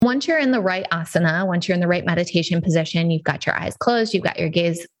Once you're in the right asana, once you're in the right meditation position, you've got your eyes closed, you've got your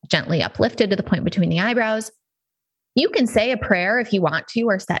gaze gently uplifted to the point between the eyebrows. You can say a prayer if you want to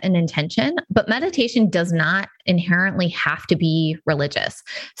or set an intention, but meditation does not inherently have to be religious.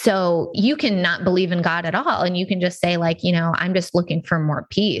 So you can not believe in God at all. And you can just say like, I'm just looking for more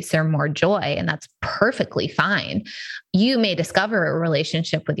peace or more joy. And that's perfectly fine. You may discover a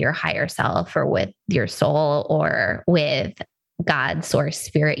relationship with your higher self or with your soul or with God, source,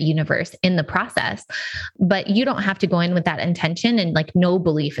 spirit, universe in the process. But you don't have to go in with that intention, and like no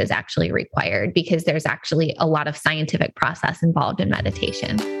belief is actually required because there's actually a lot of scientific process involved in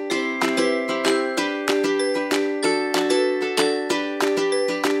meditation.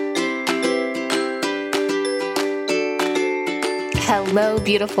 Hello,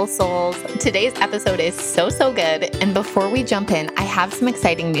 beautiful souls. Today's episode is so good. And before we jump in, I have some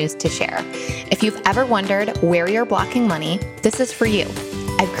exciting news to share. If you've ever wondered where you're blocking money, this is for you.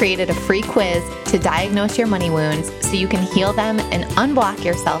 I've created a free quiz to diagnose your money wounds so you can heal them and unblock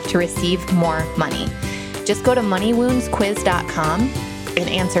yourself to receive more money. Just go to moneywoundsquiz.com and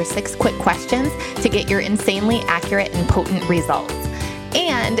answer 6 quick questions to get your insanely accurate and potent results.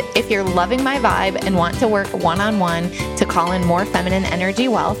 And if you're loving my vibe and want to work one-on-one to call in more feminine energy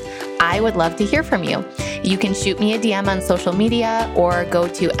wealth, I would love to hear from you. You can shoot me a DM on social media or go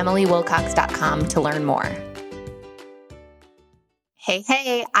to emilywilcox.com to learn more.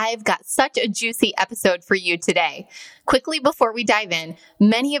 Hey, I've got such a juicy episode for you today. Quickly before we dive in,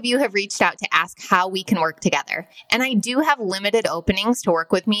 many of you have reached out to ask how we can work together. And I do have limited openings to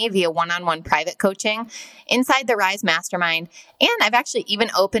work with me via one-on-one private coaching inside the Rise Mastermind. And I've actually even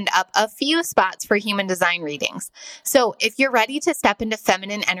opened up a few spots for human design readings. So if you're ready to step into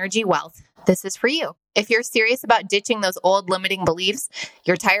feminine energy wealth, this is for you. If you're serious about ditching those old limiting beliefs,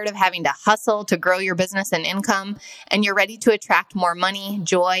 you're tired of having to hustle to grow your business and income, and you're ready to attract more money,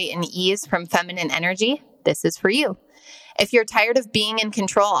 joy, and ease from feminine energy, this is for you. If you're tired of being in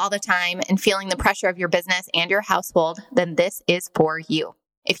control all the time and feeling the pressure of your business and your household, then this is for you.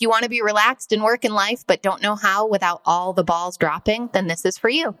 If you want to be relaxed in work and life, but don't know how without all the balls dropping, then this is for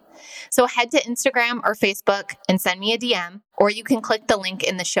you. So head to Instagram or Facebook and send me a DM, or you can click the link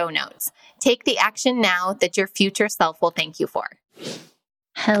in the show notes. Take the action now that your future self will thank you for.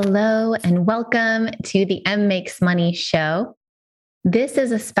 Hello and welcome to the M Makes Money show. This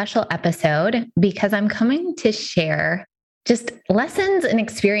is a special episode because I'm coming to share just lessons and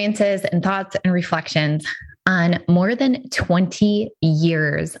experiences and thoughts and reflections on more than 20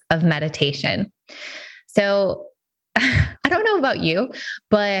 years of meditation. So I don't know about you,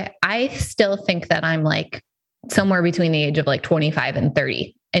 but I still think that I'm like somewhere between the age of like 25 and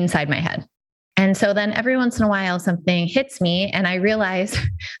 30 inside my head. And so then every once in a while, something hits me and I realize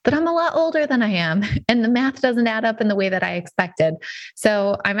that I'm a lot older than I am and the math doesn't add up in the way that I expected.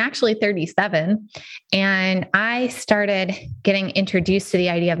 So I'm actually 37 and I started getting introduced to the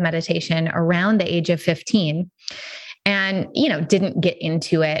idea of meditation around the age of 15 and, didn't get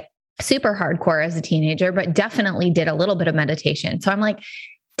into it super hardcore as a teenager, but definitely did a little bit of meditation. So I'm like,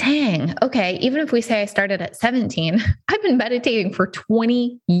 dang, okay, even if we say I started at 17, I've been meditating for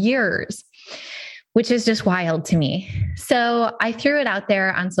 20 years, which is just wild to me. So I threw it out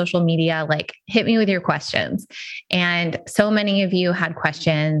there on social media, like, hit me with your questions. And so many of you had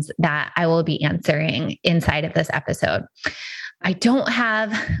questions that I will be answering inside of this episode. I don't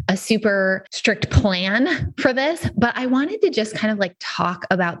have a super strict plan for this, but I wanted to just kind of like talk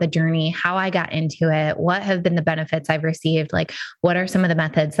about the journey, how I got into it, what have been the benefits I've received, like what are some of the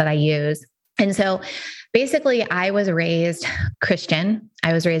methods that I use. And so basically I was raised Christian.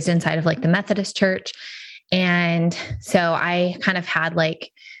 I was raised inside of like the Methodist church. And so I kind of had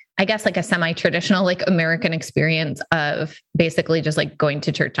like, I guess like a semi-traditional like American experience of basically just like going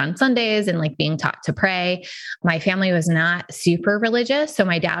to church on Sundays and like being taught to pray. My family was not super religious. So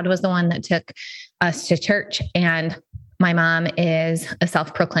my dad was the one that took us to church, and my mom is a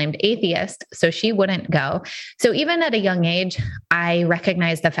self-proclaimed atheist, so she wouldn't go. So even at a young age, I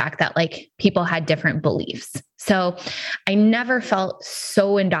recognized the fact that like people had different beliefs. So I never felt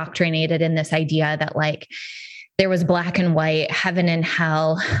so indoctrinated in this idea that like there was black and white, heaven and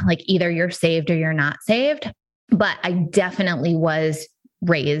hell, like either you're saved or you're not saved. But I definitely was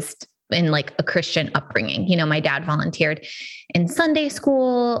raised in like a Christian upbringing. My dad volunteered in Sunday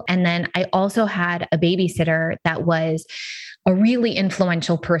school. And then I also had a babysitter that was a really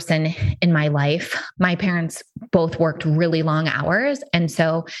influential person in my life. My parents both worked really long hours. And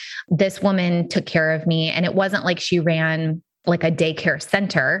so this woman took care of me, and it wasn't like she ran like a daycare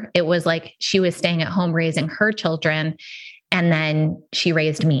center. It was like she was staying at home raising her children. And then she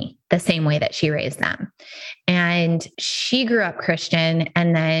raised me the same way that she raised them. And she grew up Christian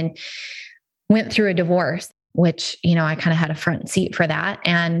and then went through a divorce, which, I kind of had a front seat for that.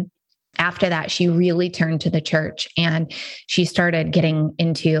 And after that, she really turned to the church and she started getting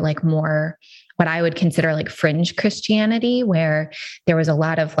into like more what I would consider like fringe Christianity, where there was a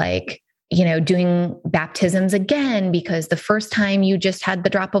lot of like, doing baptisms again, because the first time you just had the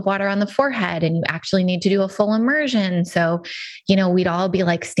drop of water on the forehead and you actually need to do a full immersion. So, we'd all be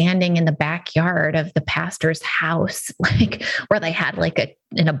like standing in the backyard of the pastor's house, like where they had like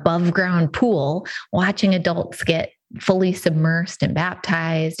an above ground pool, watching adults get fully submersed and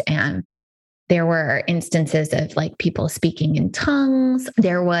baptized. And there were instances of like people speaking in tongues.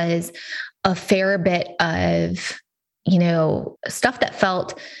 There was a fair bit of, stuff that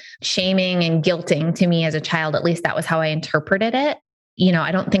felt shaming and guilting to me as a child. At least that was how I interpreted it.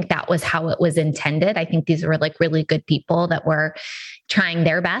 I don't think that was how it was intended. I think these were like really good people that were trying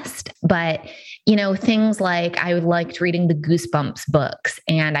their best. But, things like I liked reading the Goosebumps books.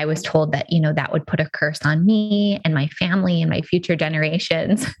 And I was told that, that would put a curse on me and my family and my future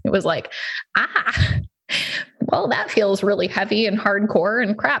generations. It was like, well, that feels really heavy and hardcore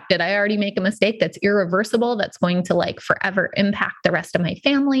and crap. Did I already make a mistake that's irreversible, that's going to like forever impact the rest of my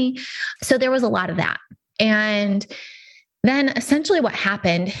family? So there was a lot of that. And then essentially what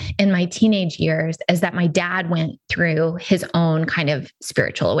happened in my teenage years is that my dad went through his own kind of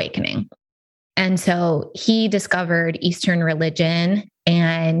spiritual awakening. And so he discovered Eastern religion,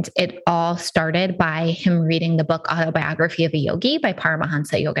 and it all started by him reading the book Autobiography of a Yogi by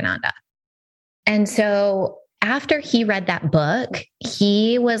Paramahansa Yogananda. And so after he read that book,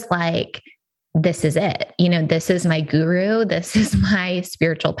 he was like, this is it. This is my guru. This is my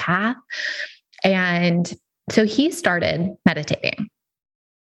spiritual path. And so he started meditating.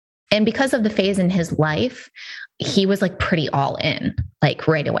 And because of the phase in his life, he was like pretty all in, like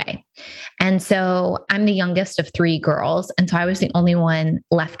right away. And so I'm the youngest of three girls. And so I was the only one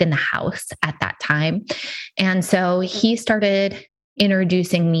left in the house at that time. And so he started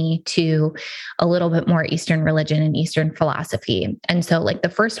introducing me to a little bit more Eastern religion and Eastern philosophy. And so like the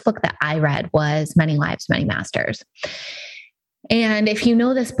first book that I read was Many Lives, Many Masters. And if you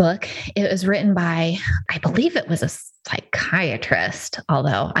know this book, it was written by, I believe it was a psychiatrist,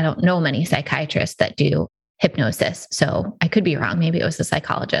 although I don't know many psychiatrists that do hypnosis. So I could be wrong. Maybe it was a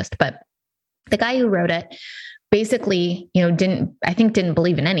psychologist, but the guy who wrote it basically, didn't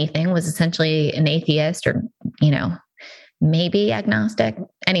believe in anything, was essentially an atheist or, maybe agnostic.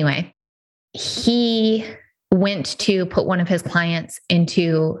 Anyway, he went to put one of his clients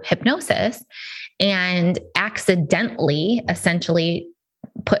into hypnosis and accidentally, essentially,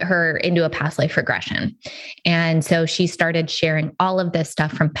 put her into a past life regression. And so she started sharing all of this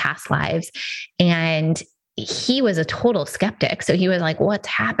stuff from past lives. And he was a total skeptic. So he was like, what's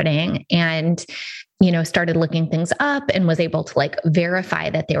happening? And, started looking things up and was able to like verify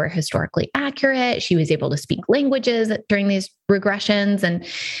that they were historically accurate. She was able to speak languages during these regressions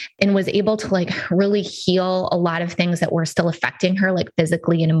and was able to like really heal a lot of things that were still affecting her, like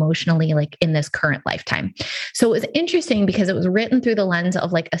physically and emotionally, like in this current lifetime. So it was interesting because it was written through the lens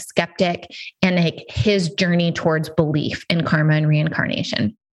of like a skeptic and like his journey towards belief in karma and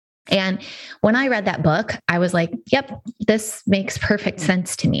reincarnation. And when I read that book, I was like, yep, this makes perfect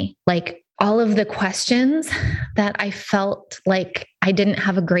sense to me. Like all of the questions that I felt like I didn't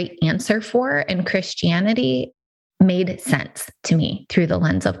have a great answer for in Christianity made sense to me through the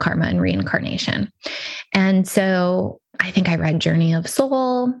lens of karma and reincarnation. And so I think I read Journey of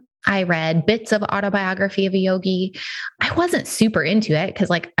Soul. I read bits of Autobiography of a Yogi. I wasn't super into it because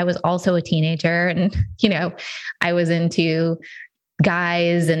like I was also a teenager and, I was into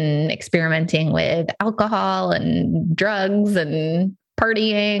guys and experimenting with alcohol and drugs and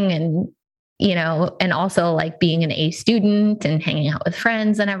partying and, and also like being an A student and hanging out with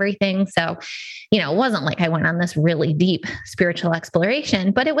friends and everything. So, it wasn't like I went on this really deep spiritual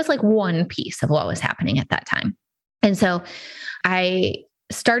exploration, but it was like one piece of what was happening at that time. And so I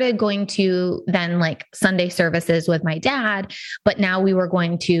started going to then like Sunday services with my dad, but now we were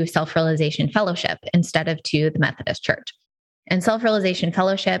going to Self-Realization Fellowship instead of to the Methodist Church. And Self-Realization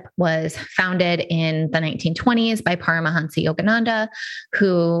Fellowship was founded in the 1920s by Paramahansa Yogananda,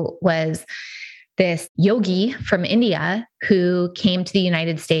 who was this yogi from India who came to the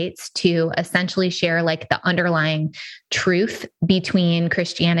United States to essentially share like the underlying truth between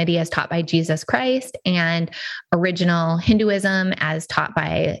Christianity as taught by Jesus Christ and original Hinduism as taught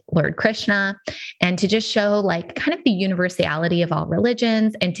by Lord Krishna, and to just show like kind of the universality of all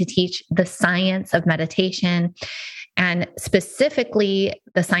religions and to teach the science of meditation and specifically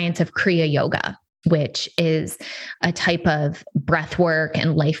the science of Kriya Yoga. which is a type of breath work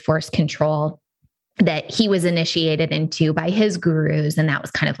and life force control that he was initiated into by his gurus. And that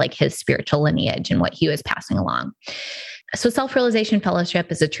was kind of like his spiritual lineage and what he was passing along. So Self-Realization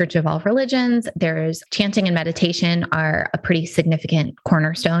Fellowship is a church of all religions. There's chanting and meditation are a pretty significant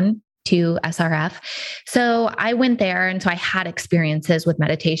cornerstone to SRF. So I went there. And so I had experiences with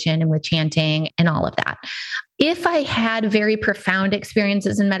meditation and with chanting and all of that. If I had very profound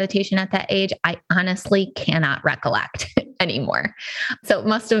experiences in meditation at that age, I honestly cannot recollect anymore. So it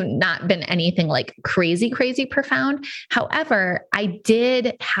must have not been anything like crazy, crazy profound. However, I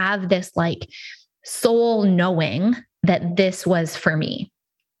did have this like soul knowing that this was for me.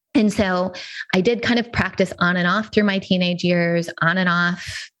 And so I did kind of practice on and off through my teenage years, on and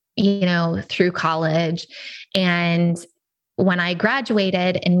off, through college. And when I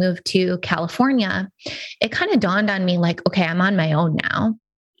graduated and moved to California, it kind of dawned on me like, okay, I'm on my own now.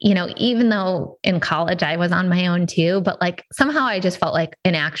 Even though in college I was on my own too, but like somehow I just felt like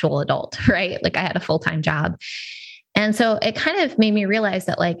an actual adult, right? Like I had a full-time job. And so it kind of made me realize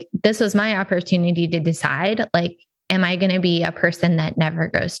that like, this was my opportunity to decide, like, am I going to be a person that never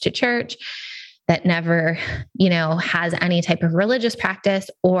goes to church, that never, has any type of religious practice,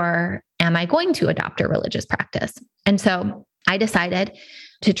 or am I going to adopt a religious practice? And so I decided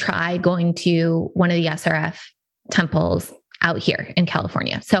to try going to one of the SRF temples out here in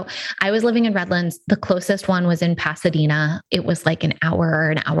California. So I was living in Redlands. The closest one was in Pasadena. It was like an hour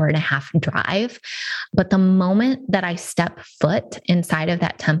and a half drive. But the moment that I stepped foot inside of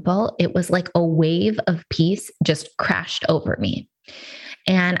that temple, it was like a wave of peace just crashed over me.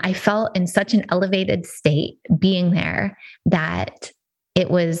 And I felt in such an elevated state being there that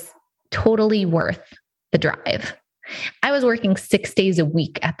it was totally worth the drive. I was working 6 days a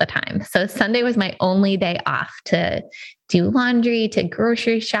week at the time. So Sunday was my only day off to do laundry, to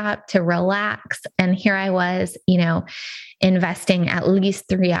grocery shop, to relax. And here I was, investing at least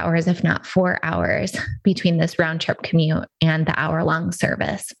 3 hours, if not 4 hours between this round trip commute and the hour-long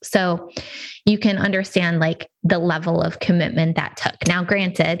service. So you can understand like the level of commitment that took. Now,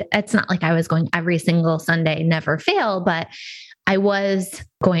 granted, it's not like I was going every single Sunday, never fail, but I was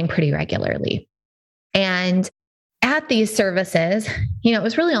going pretty regularly. And at these services, it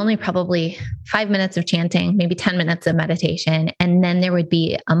was really only probably 5 minutes of chanting, maybe 10 minutes of meditation. And then there would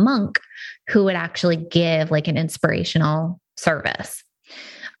be a monk who would actually give like an inspirational service.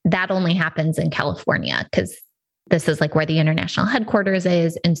 That only happens in California because this is like where the international headquarters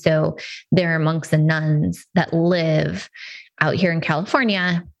is. And so there are monks and nuns that live out here in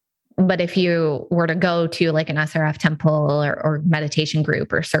California. But if you were to go to like an SRF temple or meditation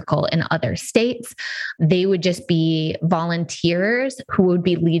group or circle in other states, they would just be volunteers who would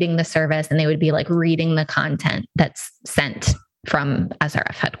be leading the service, and they would be like reading the content that's sent from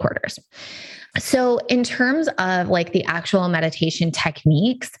SRF headquarters. So in terms of like the actual meditation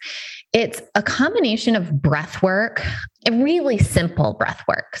techniques, it's a combination of breath work, a really simple breath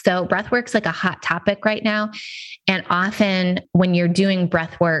work. So breath work's like a hot topic right now. And often when you're doing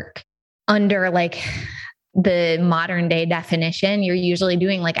breath work under like the modern day definition, you're usually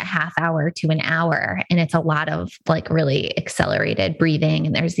doing like a half hour to an hour. And it's a lot of like really accelerated breathing.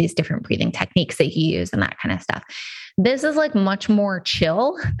 And there's these different breathing techniques that you use and that kind of stuff. This is like much more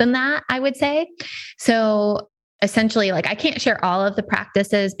chill than that, I would say. So essentially, like I can't share all of the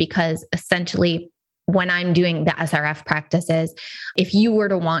practices because essentially when I'm doing the SRF practices, if you were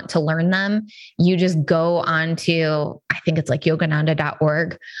to want to learn them, you just go on to, I think it's like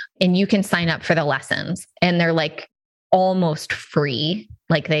yogananda.org, and you can sign up for the lessons, and they're like almost free.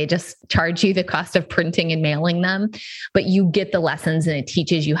 Like they just charge you the cost of printing and mailing them, but you get the lessons and it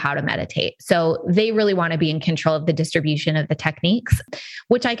teaches you how to meditate. So they really want to be in control of the distribution of the techniques,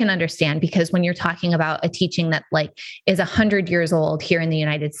 which I can understand because when you're talking about a teaching that like is 100 years old here in the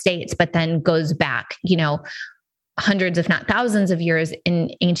United States, but then goes back, hundreds, if not thousands of years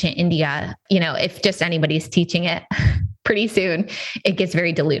in ancient India, if just anybody's teaching it pretty soon, it gets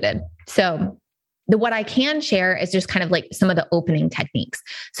very diluted. So what I can share is just kind of like some of the opening techniques.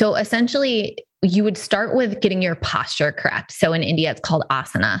 So essentially, you would start with getting your posture correct. So in India, it's called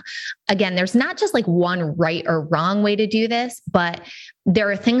asana. Again, there's not just like one right or wrong way to do this, but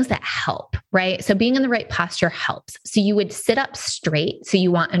there are things that help, right? So being in the right posture helps. So you would sit up straight. So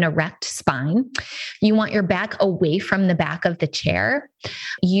you want an erect spine. You want your back away from the back of the chair.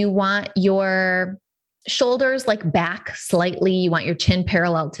 You want your shoulders like back slightly. You want your chin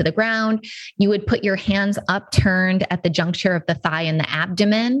parallel to the ground. You would put your hands upturned at the juncture of the thigh and the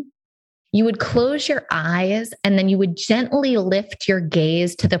abdomen. you would close your eyes and then you would gently lift your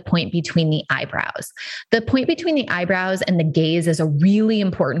gaze to the point between the eyebrows. The point between the eyebrows and the gaze is a really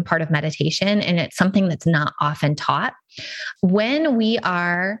important part of meditation, and it's something that's not often taught. When we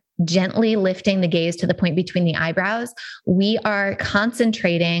are gently lifting the gaze to the point between the eyebrows, we are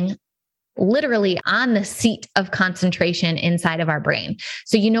concentrating literally on the seat of concentration inside of our brain.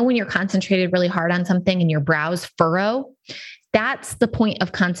 So, when you're concentrated really hard on something and your brows furrow, that's the point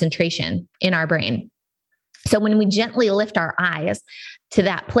of concentration in our brain. So when we gently lift our eyes to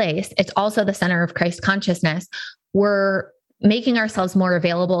that place, it's also the center of Christ consciousness. We're making ourselves more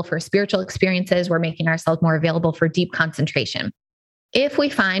available for spiritual experiences. We're making ourselves more available for deep concentration. If we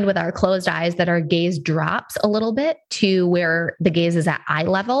find with our closed eyes that our gaze drops a little bit to where the gaze is at eye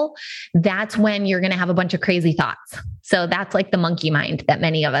level, that's when you're going to have a bunch of crazy thoughts. So that's like the monkey mind that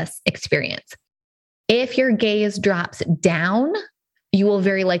many of us experience. If your gaze drops down, you will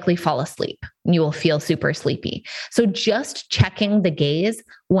very likely fall asleep. You will feel super sleepy. So just checking the gaze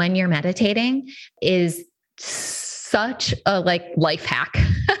when you're meditating is such a life hack.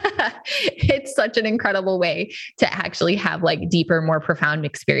 It's such an incredible way to actually have deeper, more profound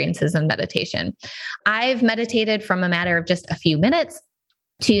experiences in meditation. I've meditated from a matter of just a few minutes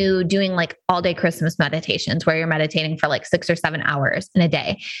to doing all day Christmas meditations where you're meditating for 6 or 7 hours in a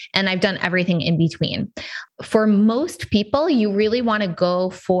day. And I've done everything in between. For most people, you really want to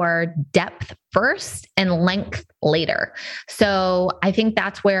go for depth first and length later. So I think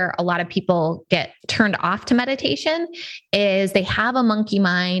that's where a lot of people get turned off to meditation is they have a monkey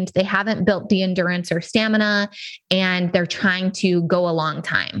mind. They haven't built the endurance or stamina, and they're trying to go a long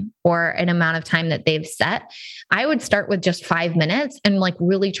time or an amount of time that they've set. I would start with just 5 minutes and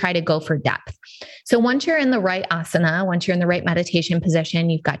really try to go for depth. So once you're in the right asana, once you're in the right meditation position,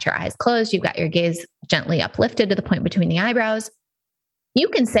 you've got your eyes closed, you've got your gaze gently uplifted to the point between the eyebrows. You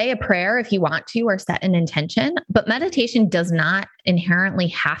can say a prayer if you want to or set an intention, but meditation does not inherently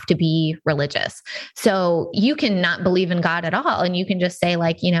have to be religious. So you can not believe in God at all. And you can just say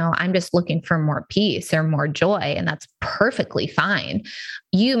I'm just looking for more peace or more joy. And that's perfectly fine.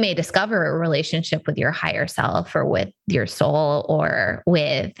 You may discover a relationship with your higher self or with your soul or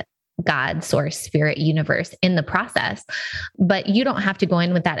with God, source, spirit, universe in the process. But you don't have to go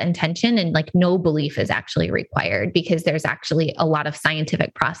in with that intention, and no belief is actually required because there's actually a lot of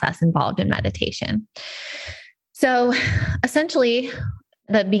scientific process involved in meditation. So essentially,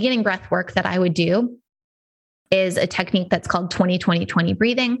 the beginning breath work that I would do is a technique that's called 20-20-20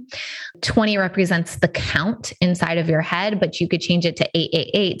 breathing. 20 represents the count inside of your head, but you could change it to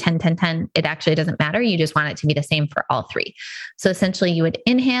 8-8-8, 10-10-10. It actually doesn't matter. You just want it to be the same for all three. So essentially you would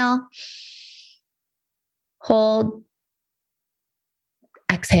inhale, hold,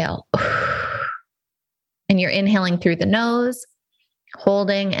 exhale. And you're inhaling through the nose,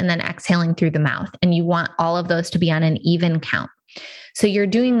 holding, and then exhaling through the mouth. And you want all of those to be on an even count. So you're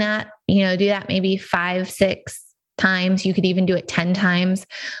doing that, do that maybe 5, 6 times. You could even do it 10 times.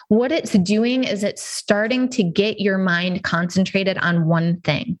 What it's doing is it's starting to get your mind concentrated on one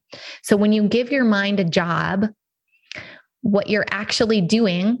thing. So when you give your mind a job, what you're actually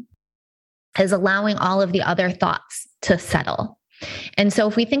doing is allowing all of the other thoughts to settle. And so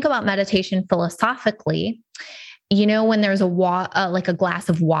if we think about meditation philosophically, when there's a glass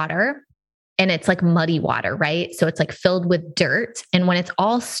of water, and it's muddy water, right? So it's filled with dirt. And when it's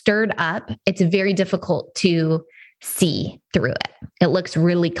all stirred up, it's very difficult to see through it. It looks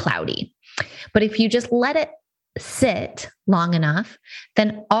really cloudy. But if you just let it sit long enough,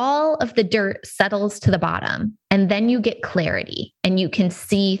 then all of the dirt settles to the bottom. And then you get clarity and you can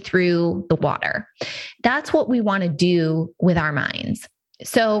see through the water. That's what we want to do with our minds.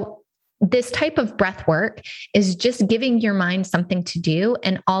 So this type of breath work is just giving your mind something to do,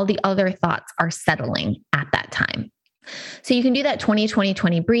 and all the other thoughts are settling at that time. So you can do that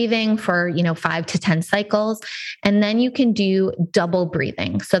 20-20-20 breathing for, 5 to 10 cycles. And then you can do double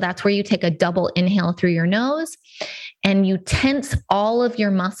breathing. So that's where you take a double inhale through your nose and you tense all of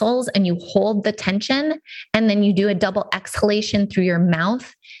your muscles and you hold the tension. And then you do a double exhalation through your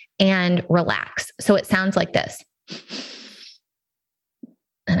mouth and relax. So it sounds like this.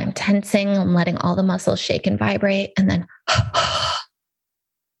 And I'm tensing, I'm letting all the muscles shake and vibrate, and then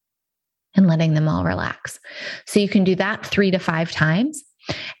and letting them all relax. So you can do that 3 to 5 times.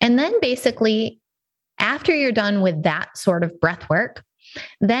 And then basically, after you're done with that sort of breath work,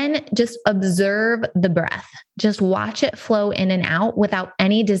 then just observe the breath. Just watch it flow in and out without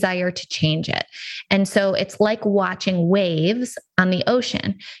any desire to change it. And so it's like watching waves on the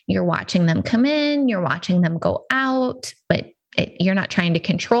ocean. You're watching them come in, you're watching them go out, but you're not trying to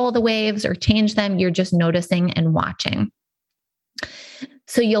control the waves or change them. You're just noticing and watching.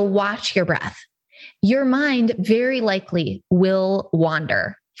 So you'll watch your breath. Your mind very likely will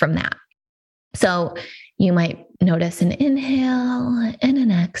wander from that. So you might notice an inhale and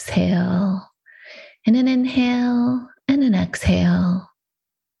an exhale, and an inhale and an exhale.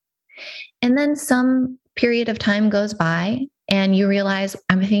 And then some period of time goes by and you realize,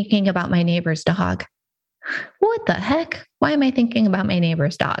 I'm thinking about my neighbor's dog. What the heck? Why am I thinking about my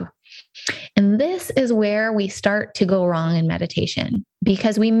neighbor's dog? And this is where we start to go wrong in meditation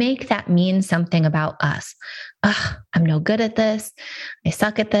because we make that mean something about us. I'm no good at this. I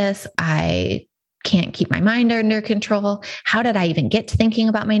suck at this. I can't keep my mind under control. How did I even get to thinking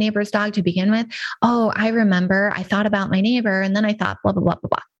about my neighbor's dog to begin with? Oh, I remember I thought about my neighbor and then I thought blah, blah, blah, blah,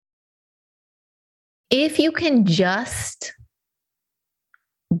 blah. If you can just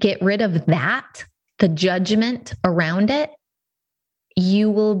get rid of that, the judgment around it,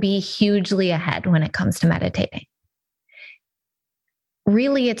 you will be hugely ahead when it comes to meditating.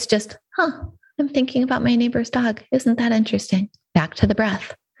 Really, it's just, I'm thinking about my neighbor's dog. Isn't that interesting? Back to the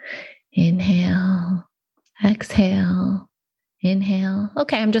breath. Inhale, exhale, inhale.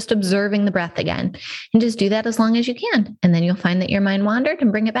 Okay, I'm just observing the breath again. And just do that as long as you can. And then you'll find that your mind wandered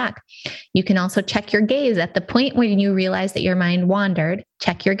and bring it back. You can also check your gaze. At the point when you realize that your mind wandered,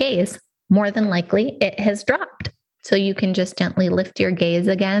 check your gaze. More than likely, it has dropped. So you can just gently lift your gaze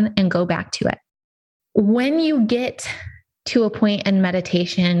again and go back to it. When you get to a point in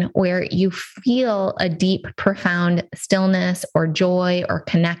meditation where you feel a deep, profound stillness or joy or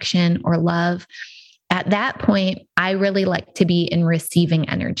connection or love, at that point, I really like to be in receiving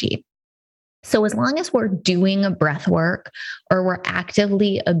energy. So as long as we're doing a breath work or we're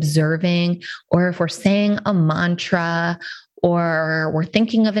actively observing, or if we're saying a mantra or we're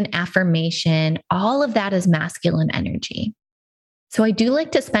thinking of an affirmation, all of that is masculine energy. So I do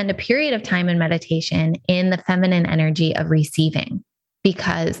like to spend a period of time in meditation in the feminine energy of receiving,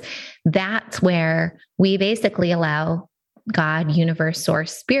 because that's where we basically allow God, universe,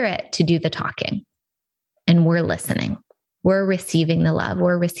 source, spirit to do the talking. And we're listening. We're receiving the love.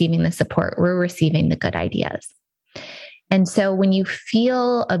 We're receiving the support. We're receiving the good ideas. And so when you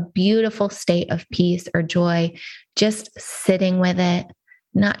feel a beautiful state of peace or joy, just sitting with it,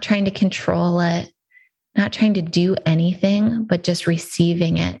 not trying to control it, not trying to do anything, but just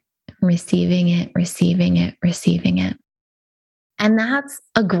receiving it, receiving it, receiving it, receiving it. And that's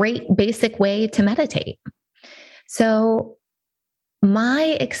a great basic way to meditate. So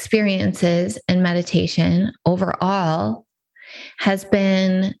my experiences in meditation overall has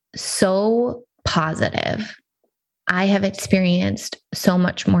been so positive. I have experienced so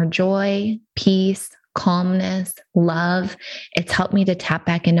much more joy, peace, calmness, love. It's helped me to tap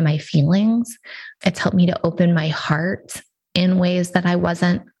back into my feelings. It's helped me to open my heart in ways that I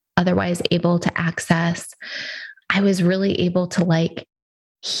wasn't otherwise able to access. I was really able to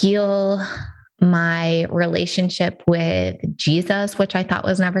heal my relationship with Jesus, which I thought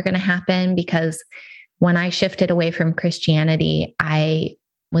was never going to happen, because when I shifted away from Christianity, I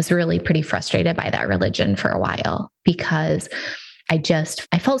was really pretty frustrated by that religion for a while, because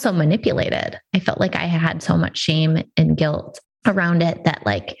I felt so manipulated. I felt like I had so much shame and guilt around it that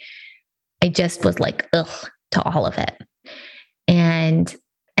I just was ugh to all of it. And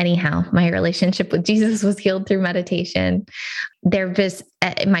anyhow, my relationship with Jesus was healed through meditation.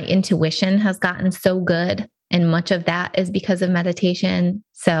 My intuition has gotten so good, and much of that is because of meditation.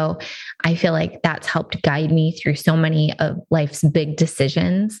 So I feel like that's helped guide me through so many of life's big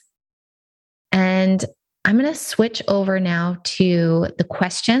decisions. And I'm going to switch over now to the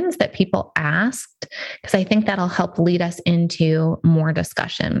questions that people asked, because I think that'll help lead us into more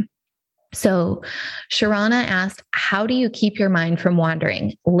discussion. So Sharana asked, how do you keep your mind from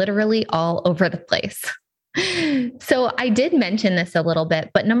wandering? Literally all over the place. So I did mention this a little bit,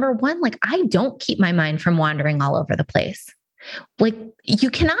 but number one, I don't keep my mind from wandering all over the place.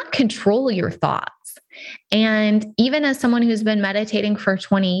 You cannot control your thoughts. And even as someone who's been meditating for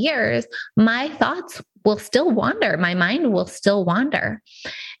 20 years, my thoughts will still wander. My mind will still wander.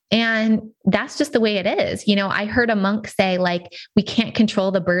 And that's just the way it is. I heard a monk say, we can't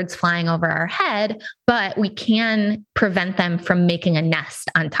control the birds flying over our head, but we can prevent them from making a nest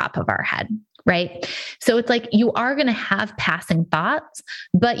on top of our head. Right? So it's you are going to have passing thoughts,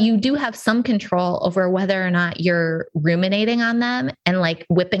 but you do have some control over whether or not you're ruminating on them and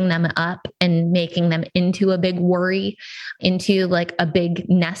whipping them up and making them into a big worry, into a big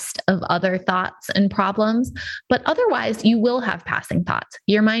nest of other thoughts and problems. But otherwise, you will have passing thoughts.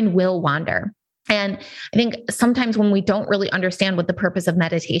 Your mind will wander. And I think sometimes when we don't really understand what the purpose of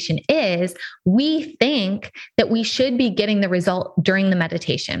meditation is, we think that we should be getting the result during the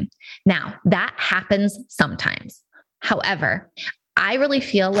meditation. Now, that happens sometimes. However, I really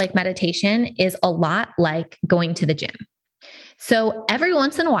feel like meditation is a lot like going to the gym. So every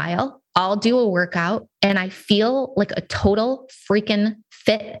once in a while, I'll do a workout and I feel like a total freaking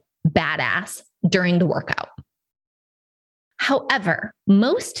fit badass during the workout. However,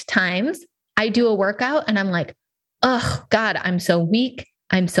 most times I do a workout and I'm like, oh God, I'm so weak.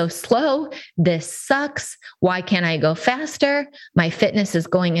 I'm so slow. This sucks. Why can't I go faster? My fitness is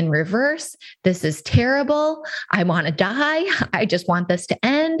going in reverse. This is terrible. I want to die. I just want this to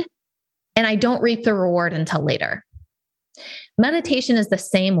end. And I don't reap the reward until later. Meditation is the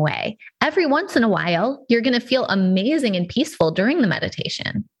same way. Every once in a while, you're going to feel amazing and peaceful during the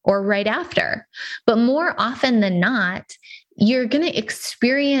meditation or right after. But more often than not, you're going to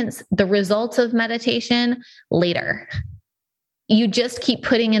experience the results of meditation later. You just keep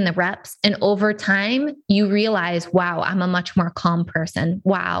putting in the reps. And over time, you realize, wow, I'm a much more calm person.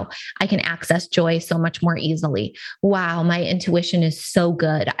 Wow, I can access joy so much more easily. Wow, my intuition is so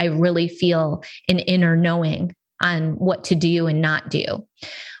good. I really feel an inner knowing on what to do and not do.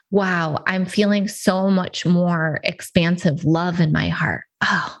 Wow, I'm feeling so much more expansive love in my heart.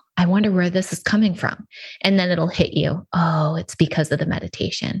 Oh, I wonder where this is coming from. And then it'll hit you. Oh, it's because of the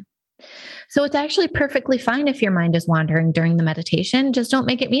meditation. So it's actually perfectly fine if your mind is wandering during the meditation. Just don't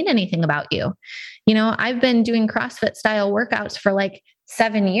make it mean anything about you. I've been doing CrossFit style workouts for like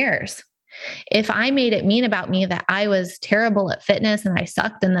 7 years. If I made it mean about me that I was terrible at fitness and I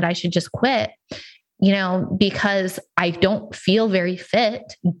sucked and that I should just quit, because I don't feel very fit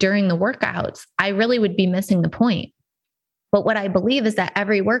during the workouts, I really would be missing the point. But what I believe is that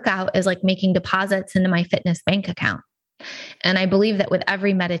every workout is like making deposits into my fitness bank account. And I believe that with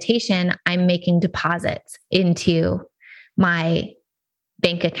every meditation, I'm making deposits into my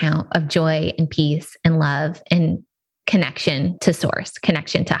bank account of joy and peace and love and connection to source,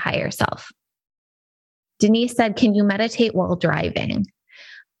 connection to higher self. Denise said, can you meditate while driving?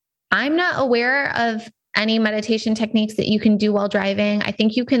 I'm not aware of any meditation techniques that you can do while driving. I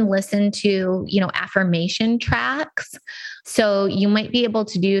think you can listen to, affirmation tracks. So you might be able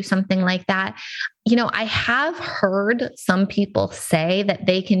to do something like that. I have heard some people say that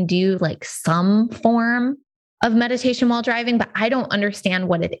they can do like some form of meditation while driving, but I don't understand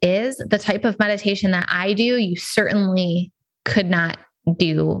what it is. The type of meditation that I do, you certainly could not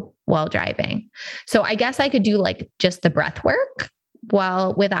do while driving. So I guess I could do like just the breath work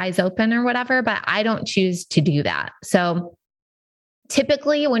while with eyes open or whatever, but I don't choose to do that. So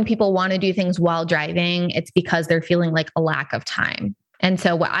typically when people want to do things while driving, it's because they're feeling like a lack of time. And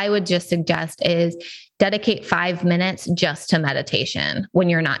so what I would just suggest is dedicate 5 minutes just to meditation when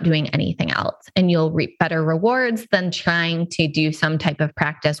you're not doing anything else, and you'll reap better rewards than trying to do some type of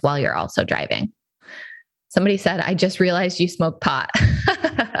practice while you're also driving. Somebody said, I just realized you smoke pot.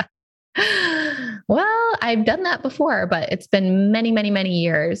 Well, I've done that before, but it's been many, many, many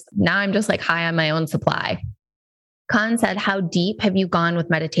years. Now I'm just like high on my own supply. Khan said, how deep have you gone with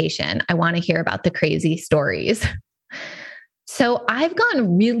meditation? I want to hear about the crazy stories. So I've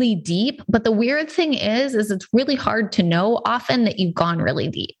gone really deep, but the weird thing is it's really hard to know often that you've gone really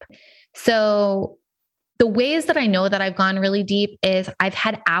deep. So the ways that I know that I've gone really deep is I've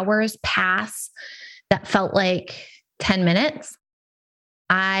had hours pass that felt like 10 minutes.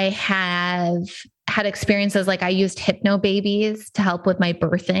 I have had experiences like I used hypno babies to help with my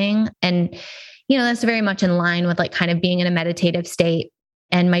birthing. And, that's very much in line with like kind of being in a meditative state.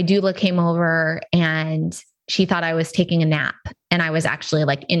 And my doula came over and she thought I was taking a nap, and I was actually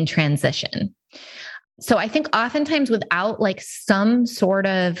like in transition. So I think oftentimes without like some sort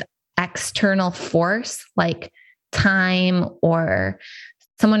of external force, like time or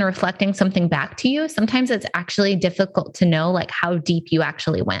someone reflecting something back to you, sometimes it's actually difficult to know like how deep you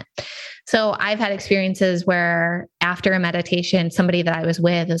actually went. So I've had experiences where after a meditation, somebody that I was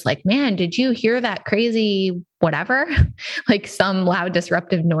with is like, man, did you hear that crazy whatever? Like some loud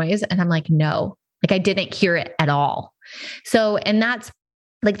disruptive noise. And I'm like, no, like I didn't hear it at all. So, and that's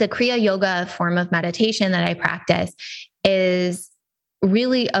like the Kriya Yoga form of meditation that I practice is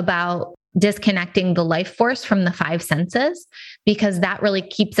really about disconnecting the life force from the 5 senses, because that really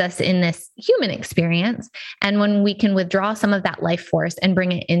keeps us in this human experience. And when we can withdraw some of that life force and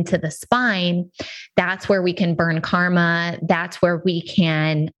bring it into the spine, that's where we can burn karma. That's where we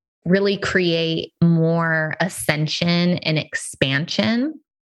can really create more ascension and expansion.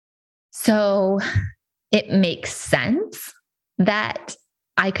 So it makes sense that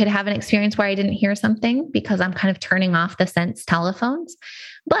I could have an experience where I didn't hear something because I'm kind of turning off the sense telephones.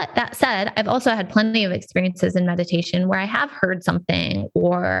 But that said, I've also had plenty of experiences in meditation where I have heard something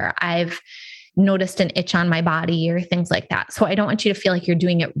or I've noticed an itch on my body or things like that. So I don't want you to feel like you're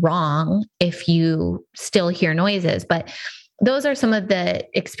doing it wrong if you still hear noises. But those are some of the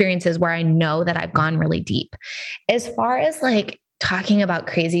experiences where I know that I've gone really deep. As far as like talking about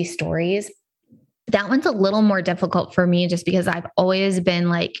crazy stories, that one's a little more difficult for me just because I've always been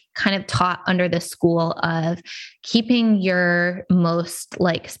like kind of taught under the school of keeping your most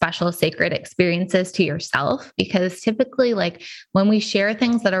like special sacred experiences to yourself. Because typically like when we share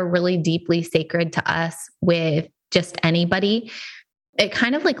things that are really deeply sacred to us with just anybody, it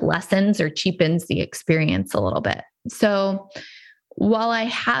kind of like lessens or cheapens the experience a little bit. So while I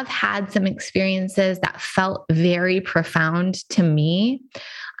have had some experiences that felt very profound to me,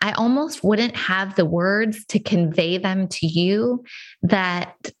 I almost wouldn't have the words to convey them to you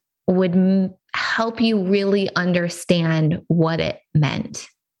that would help you really understand what it meant.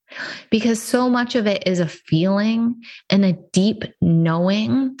 Because so much of it is a feeling and a deep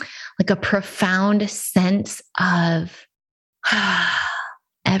knowing, like a profound sense of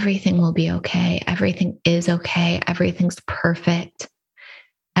everything will be okay. Everything is okay. Everything's perfect.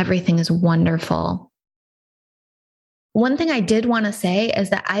 Everything is wonderful. One thing I did want to say is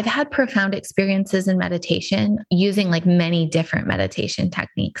that I've had profound experiences in meditation using like many different meditation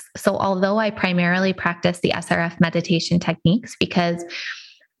techniques. So although I primarily practice the SRF meditation techniques because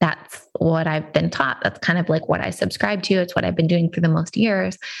that's what I've been taught, that's kind of like what I subscribe to, it's what I've been doing for the most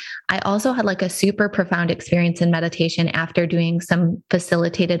years, I also had like a super profound experience in meditation after doing some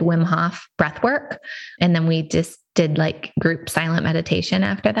facilitated Wim Hof breath work. And then we just did like group silent meditation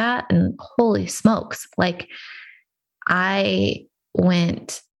after that. And holy smokes, like I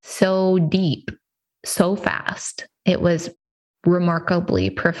went so deep, so fast. It was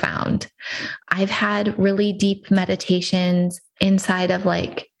remarkably profound. I've had really deep meditations inside of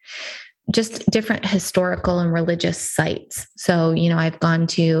like just different historical and religious sites. So, I've gone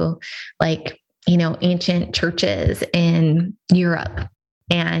to like, ancient churches in Europe.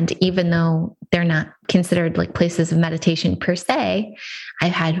 And even though they're not considered like places of meditation per se,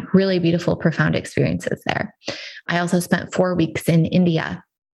 I've had really beautiful, profound experiences there. I also spent 4 weeks in India.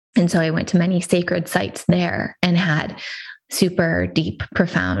 And so I went to many sacred sites there and had super deep,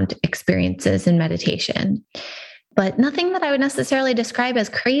 profound experiences in meditation. But nothing that I would necessarily describe as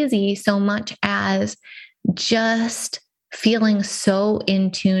crazy so much as just feeling so in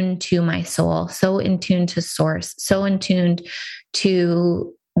tune to my soul, so in tune to source, so in tune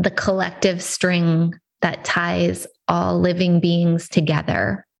to the collective string that ties all living beings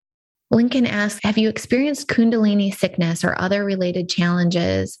together. Lincoln asks, have you experienced Kundalini sickness or other related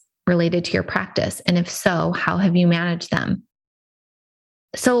challenges related to your practice? And if so, how have you managed them?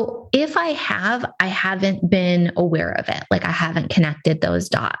 So if I haven't been aware of it. Like I haven't connected those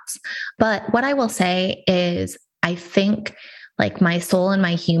dots. But what I will say is I think like my soul and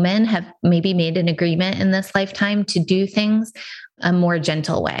my human have maybe made an agreement in this lifetime to do things a more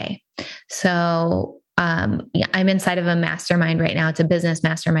gentle way. So I'm inside of a mastermind right now. It's a business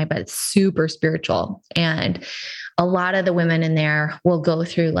mastermind, but it's super spiritual. And a lot of the women in there will go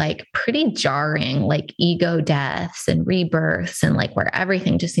through like pretty jarring, like ego deaths and rebirths and like where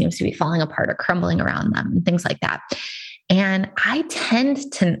everything just seems to be falling apart or crumbling around them and things like that. And I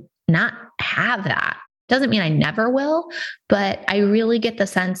tend to not have that. Doesn't mean I never will, but I really get the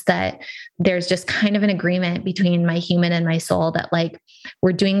sense that there's just kind of an agreement between my human and my soul that like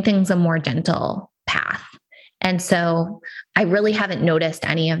we're doing things a more gentle path. And so I really haven't noticed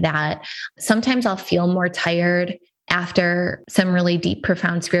any of that. Sometimes I'll feel more tired after some really deep,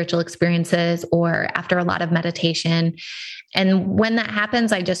 profound spiritual experiences or after a lot of meditation. And when that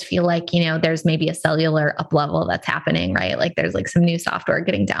happens, I just feel like, there's maybe a cellular up level that's happening, right? Like there's like some new software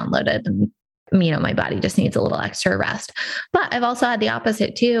getting downloaded and my body just needs a little extra rest. But I've also had the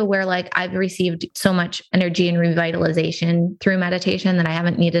opposite too, where like I've received so much energy and revitalization through meditation that I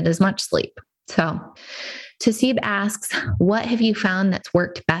haven't needed as much sleep. So Tasib asks, what have you found that's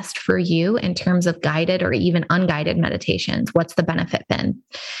worked best for you in terms of guided or even unguided meditations? What's the benefit been?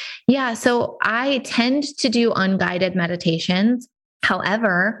 Yeah, so I tend to do unguided meditations.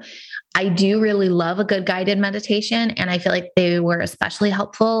 However, I do really love a good guided meditation, and I feel like they were especially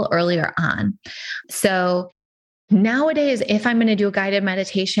helpful earlier on. So nowadays, if I'm going to do a guided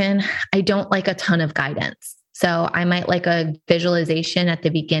meditation, I don't like a ton of guidance. So I might like a visualization at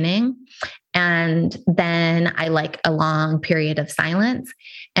the beginning, and then I like a long period of silence,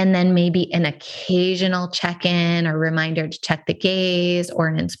 and then maybe an occasional check-in or reminder to check the gaze or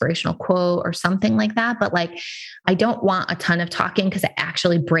an inspirational quote or something like that. But like, I don't want a ton of talking because it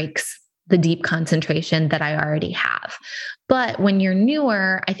actually breaks the deep concentration that I already have. But when you're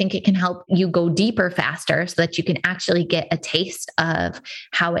newer, I think it can help you go deeper faster so that you can actually get a taste of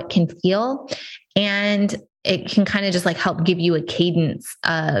how it can feel. And it can kind of just like help give you a cadence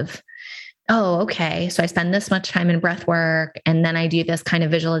of oh, okay, so I spend this much time in breath work and then I do this kind of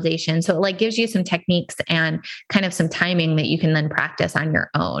visualization. So it like gives you some techniques and kind of some timing that you can then practice on your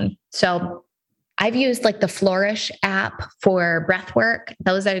own. So I've used like the Flourish app for breath work.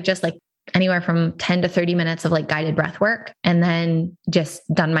 Those are just like anywhere from 10 to 30 minutes of like guided breath work, and then just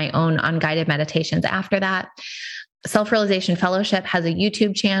done my own unguided meditations after that. Self-Realization Fellowship has a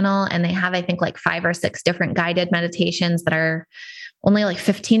YouTube channel, and they have, I think, like 5 or 6 different guided meditations that are only like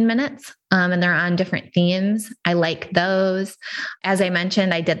 15 minutes. And they're on different themes. I like those. As I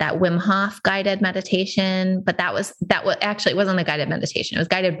mentioned, I did that Wim Hof guided meditation, but that was actually, it wasn't a guided meditation. It was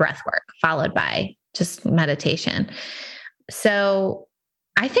guided breath work followed by just meditation. So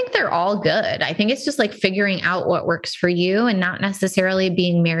I think they're all good. I think it's just like figuring out what works for you and not necessarily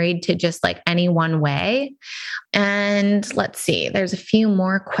being married to just like any one way. And let's see, there's a few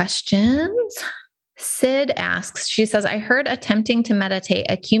more questions. Sid asks, she says, I heard attempting to meditate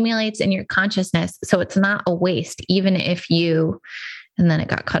accumulates in your consciousness, so it's not a waste, even if you, and then it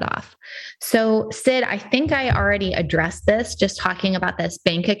got cut off. So Sid, I think I already addressed this, just talking about this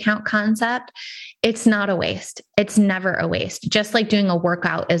bank account concept. It's not a waste. It's never a waste. Just like doing a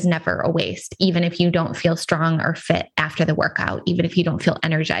workout is never a waste, even if you don't feel strong or fit after the workout, even if you don't feel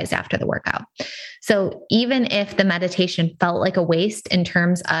energized after the workout. So even if the meditation felt like a waste in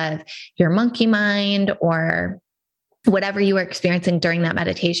terms of your monkey mind or whatever you were experiencing during that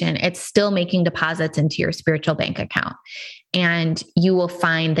meditation, it's still making deposits into your spiritual bank account. And you will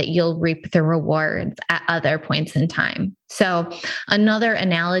find that you'll reap the rewards at other points in time. So another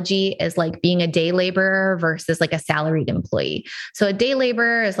analogy is like being a day laborer versus like a salaried employee. So a day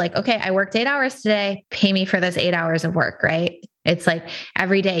laborer is like, okay, I worked 8 hours today, pay me for this 8 hours of work, right? It's like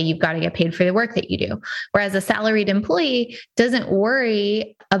every day you've got to get paid for the work that you do. Whereas a salaried employee doesn't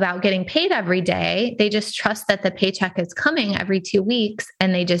worry about getting paid every day. They just trust that the paycheck is coming every 2 weeks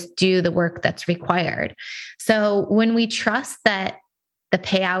and they just do the work that's required. So when we trust that the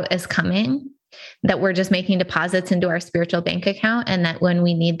payout is coming, that we're just making deposits into our spiritual bank account, and that when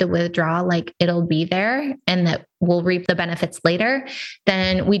we need the withdrawal, like it'll be there and that we'll reap the benefits later,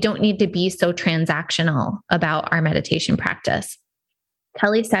 then we don't need to be so transactional about our meditation practice.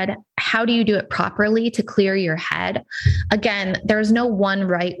 Kelly said, how do you do it properly to clear your head? Again, there's no one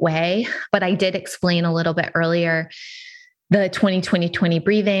right way, but I did explain a little bit earlier the 20-20-20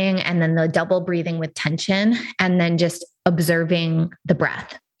 breathing, and then the double breathing with tension, and then just observing the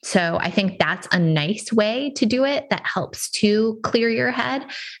breath. So I think that's a nice way to do it that helps to clear your head,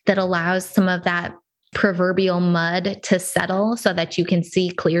 that allows some of that proverbial mud to settle so that you can see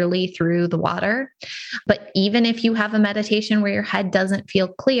clearly through the water. But even if you have a meditation where your head doesn't feel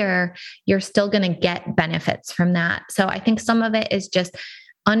clear, you're still going to get benefits from that. So I think some of it is just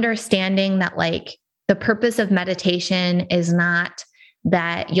understanding that like the purpose of meditation is not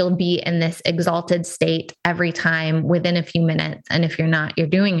that you'll be in this exalted state every time within a few minutes. And if you're not, you're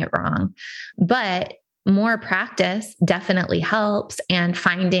doing it wrong. But more practice definitely helps, and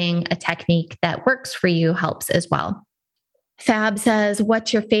finding a technique that works for you helps as well. Fab says,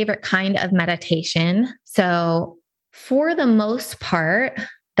 what's your favorite kind of meditation? So for the most part,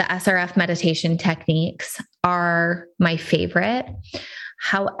 the SRF meditation techniques are my favorite.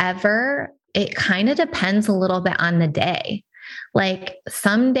 However, it kind of depends a little bit on the day. Like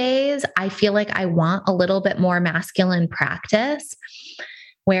some days I feel like I want a little bit more masculine practice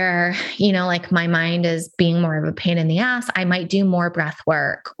where, you know, like my mind is being more of a pain in the ass. I might do more breath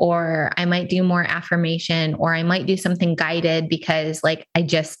work, or I might do more affirmation, or I might do something guided because like I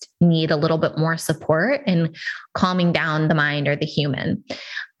just need a little bit more support in calming down the mind or the human.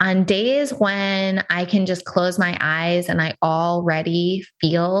 On days when I can just close my eyes and I already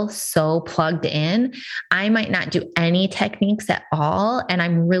feel so plugged in, I might not do any techniques at all. And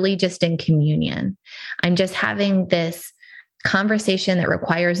I'm really just in communion. I'm just having this conversation that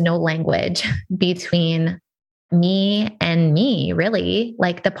requires no language between me and me, really,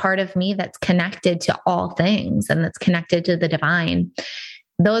 like the part of me that's connected to all things and that's connected to the divine.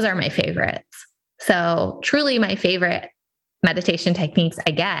 Those are my favorites. So truly my favorite meditation techniques,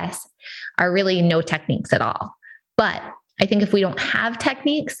 I guess, are really no techniques at all. But I think if we don't have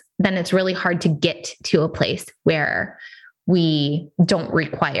techniques, then it's really hard to get to a place where we don't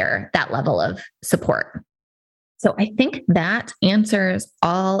require that level of support. So I think that answers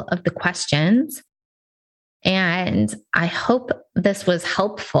all of the questions. And I hope this was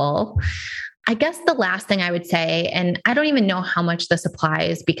helpful. I guess the last thing I would say, and I don't even know how much this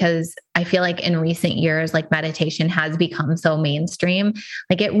applies because I feel like in recent years, like meditation has become so mainstream.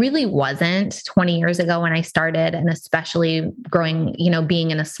 Like it really wasn't 20 years ago when I started, and especially growing, you know, being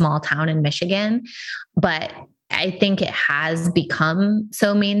in a small town in Michigan. But I think it has become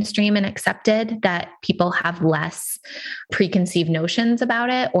so mainstream and accepted that people have less preconceived notions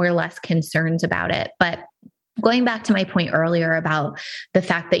about it or less concerns about it. But going back to my point earlier about the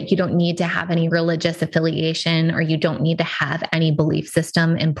fact that you don't need to have any religious affiliation or you don't need to have any belief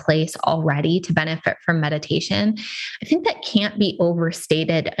system in place already to benefit from meditation, I think that can't be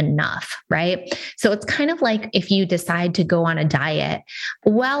overstated enough, right? So it's kind of like if you decide to go on a diet,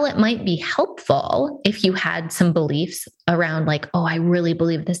 while it might be helpful if you had some beliefs around like, oh, I really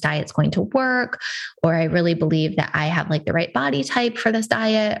believe this diet's going to work, or I really believe that I have like the right body type for this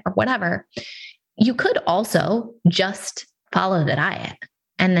diet or whatever. You could also just follow the diet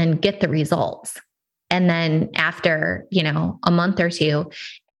and then get the results. And then after, a month or two,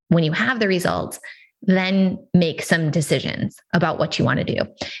 when you have the results, then make some decisions about what you want to do.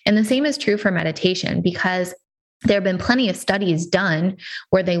 And the same is true for meditation, because there have been plenty of studies done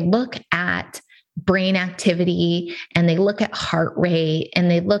where they look at brain activity and they look at heart rate and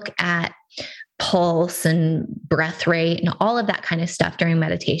they look at pulse and breath rate and all of that kind of stuff during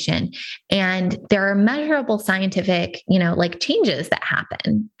meditation. And there are measurable scientific, like changes that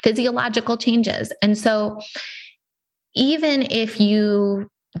happen, physiological changes. And so even if you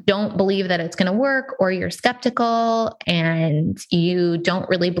don't believe that it's going to work, or you're skeptical and you don't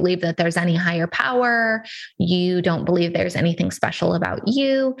really believe that there's any higher power, you don't believe there's anything special about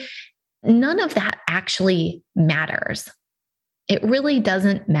you, none of that actually matters. It really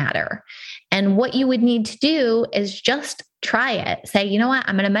doesn't matter. And what you would need to do is just try it. Say, you know what?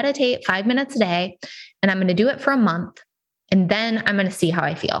 I'm going to meditate 5 minutes a day and I'm going to do it for a month. And then I'm going to see how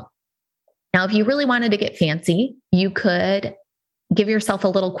I feel. Now, if you really wanted to get fancy, you could give yourself a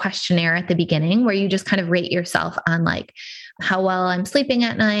little questionnaire at the beginning where you just kind of rate yourself on like how well I'm sleeping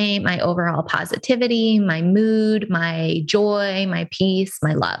at night, my overall positivity, my mood, my joy, my peace,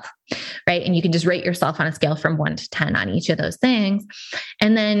 my love, right? And you can just rate yourself on a scale from 1 to 10 on each of those things,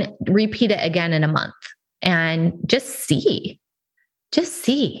 and then repeat it again in a month and just see.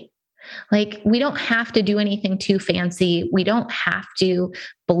 Like, we don't have to do anything too fancy. We don't have to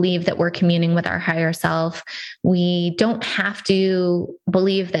believe that we're communing with our higher self. We don't have to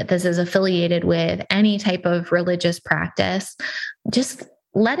believe that this is affiliated with any type of religious practice. Just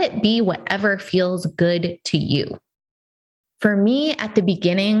let it be whatever feels good to you. For me, at the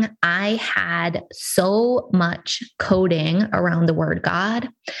beginning, I had so much coding around the word God.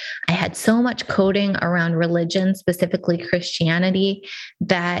 I had so much coding around religion, specifically Christianity,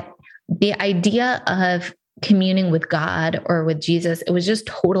 that the idea of communing with God or with Jesus, it was just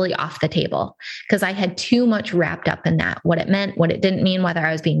totally off the table because I had too much wrapped up in that, what it meant, what it didn't mean, whether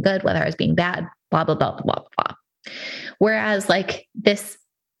I was being good, whether I was being bad, blah, blah, blah, blah, blah. Whereas like this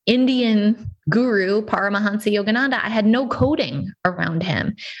Indian guru, Paramahansa Yogananda, I had no coding around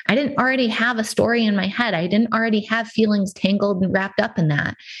him. I didn't already have a story in my head. I didn't already have feelings tangled and wrapped up in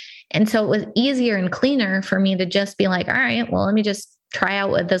that. And so it was easier and cleaner for me to just be like, all right, well, let me just try out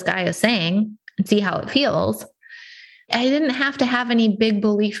what this guy is saying and see how it feels. I didn't have to have any big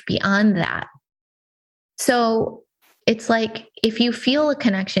belief beyond that. So it's like, if you feel a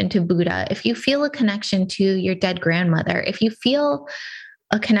connection to Buddha, if you feel a connection to your dead grandmother, if you feel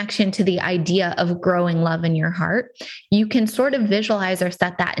a connection to the idea of growing love in your heart, you can sort of visualize or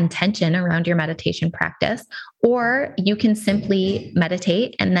set that intention around your meditation practice, or you can simply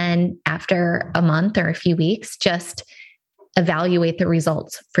meditate and then after a month or a few weeks, just evaluate the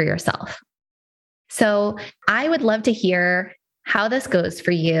results for yourself. So I would love to hear how this goes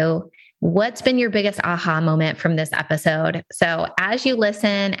for you. What's been your biggest aha moment from this episode? So as you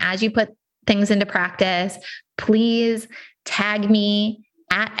listen, as you put things into practice, please tag me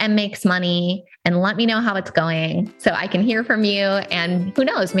at mmakesmoney and let me know how it's going so I can hear from you. And who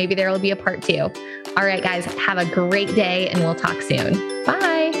knows, maybe there will be a part 2. All right, guys, have a great day and we'll talk soon.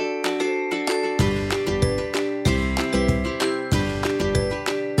 Bye.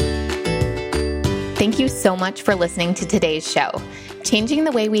 Thank you so much for listening to today's show. Changing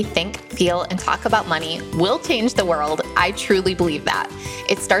the way we think, feel, and talk about money will change the world. I truly believe that.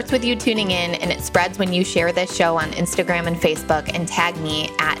 It starts with you tuning in, and it spreads when you share this show on Instagram and Facebook and tag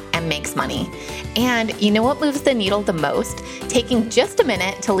me at mmakesmoney. And you know what moves the needle the most? Taking just a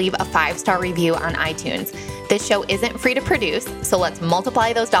minute to leave a 5-star review on iTunes. This show isn't free to produce, so let's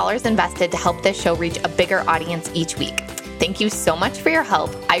multiply those dollars invested to help this show reach a bigger audience each week. Thank you so much for your help.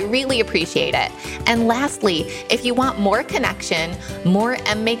 I really appreciate it. And lastly, if you want more connection, more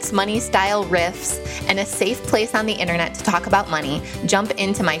M Makes Money style riffs, and a safe place on the internet to talk about money, jump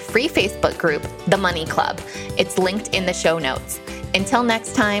into my free Facebook group, The Money Club. It's linked in the show notes. Until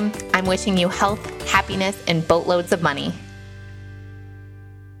next time, I'm wishing you health, happiness, and boatloads of money.